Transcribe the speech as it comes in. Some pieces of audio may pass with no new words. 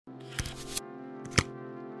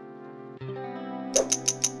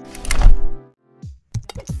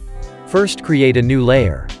First, create a new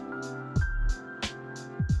layer.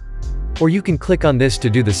 Or you can click on this to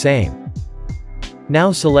do the same.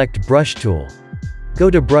 Now select Brush tool. Go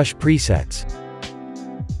to Brush Presets.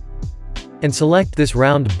 And select this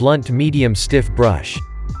round blunt medium stiff brush.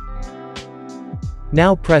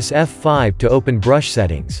 Now press F5 to open brush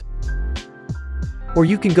settings. Or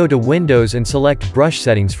you can go to Windows and select brush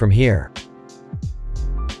settings from here.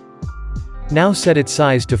 Now set its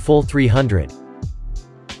size to full 300.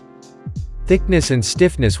 Thickness and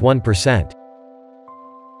stiffness 1%.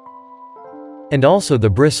 And also the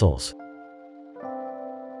bristles.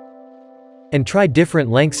 And try different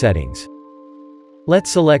length settings.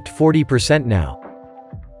 Let's select 40% now.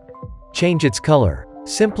 Change its color.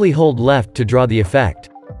 Simply hold left to draw the effect.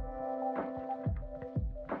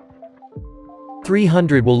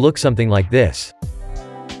 300 will look something like this.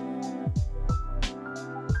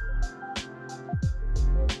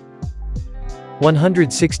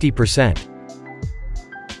 %160%.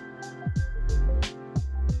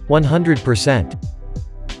 100%.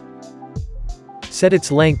 Set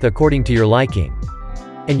its length according to your liking.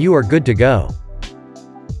 And you are good to go.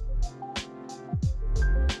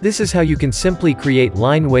 This is how you can simply create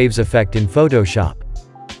line waves effect in Photoshop.